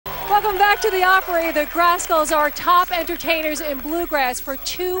Welcome back to the Opry. The Grascals are top entertainers in bluegrass for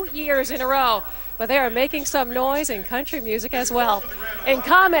 2 years in a row, but they are making some noise in country music as well. In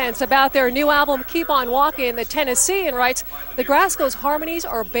comments about their new album, Keep On Walking, the Tennessean writes, the Grascals' harmonies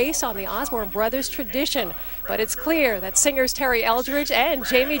are based on the Osborne Brothers tradition, but it's clear that singers Terry Eldridge and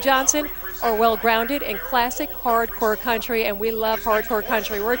Jamie Johnson are well grounded in classic hardcore country, and we love hardcore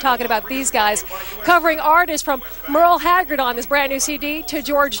country. We're talking about these guys covering artists from Merle Haggard on this brand new CD to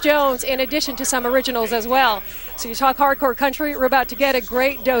George Jones, in addition to some originals as well. So you talk hardcore country, we're about to get a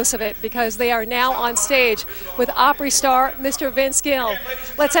great dose of it because they are now on stage with Opry star Mr. Vince Gill.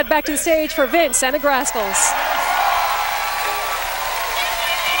 Let's head back to the stage for Vince and the Grascals.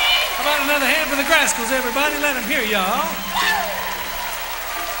 How about another hand for the Grascals, everybody? Let them hear y'all.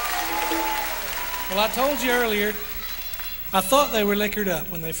 Well, I told you earlier, I thought they were liquored up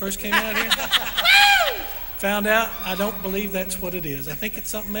when they first came out here. Found out, I don't believe that's what it is. I think it's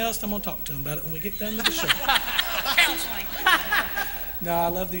something else. I'm going to talk to them about it when we get done with the show. Counseling. No, I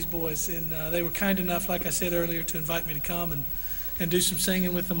love these boys, and they were kind enough, like I said earlier, to invite me to come and do some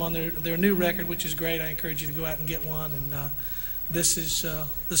singing with them on their new record, which is great. I encourage you to go out and get one, and this is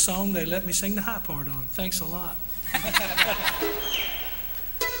the song they let me sing the high part on. Thanks a lot.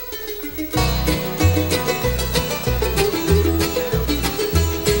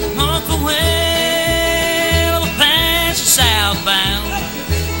 North away, little patch of southbound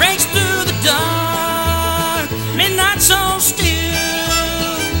breaks through the dark, midnight so still.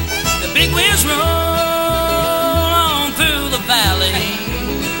 The big winds roll on through the valley.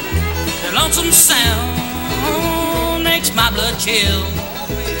 Their lonesome sound makes my blood chill.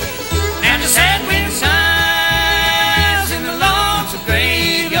 And the sad wind sighs in the lonesome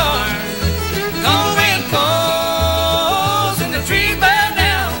graveyard. Cold wind calls and the trees burn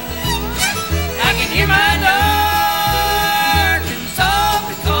down. I can hear my dark and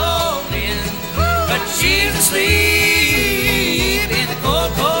softly calling, but she's asleep in the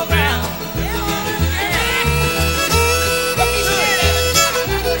cold, cold ground.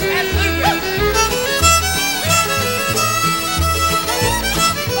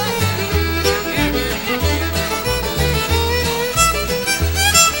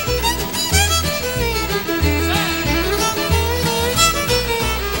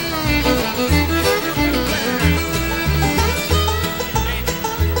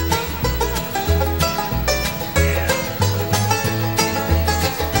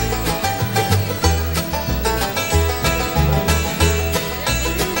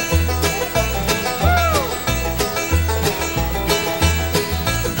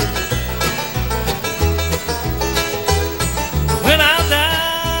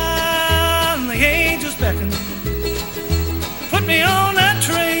 Put me on that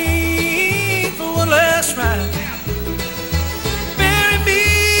train for one last ride. Bury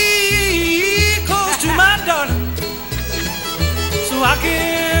me close to my darling, so I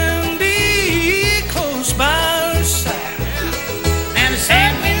can be close by her side. And the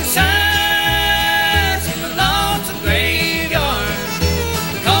sad wind sighs in the lonesome graveyard.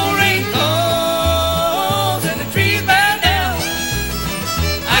 The cold rain falls and the trees burn down.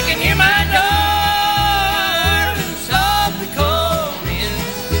 I can hear my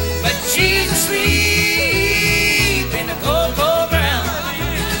she's asleep in the cold, cold ground.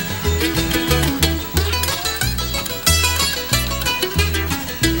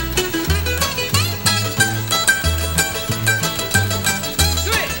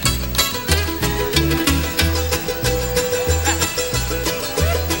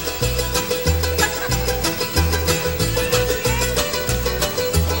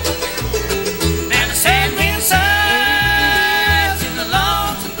 And the sad wind sighs in the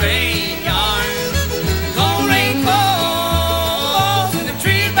lonesome graveyard. Cold rain falls and the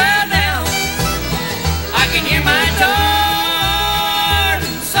trees bow down. I can hear my darling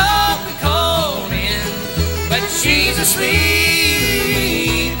softly calling, but she's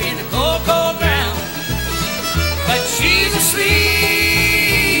asleep in the cold, cold ground. But she's asleep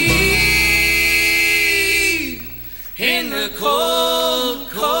in the cold,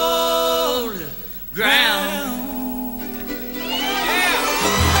 cold ground.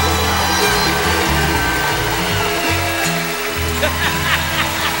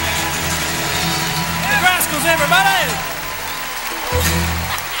 The Grascals, everybody!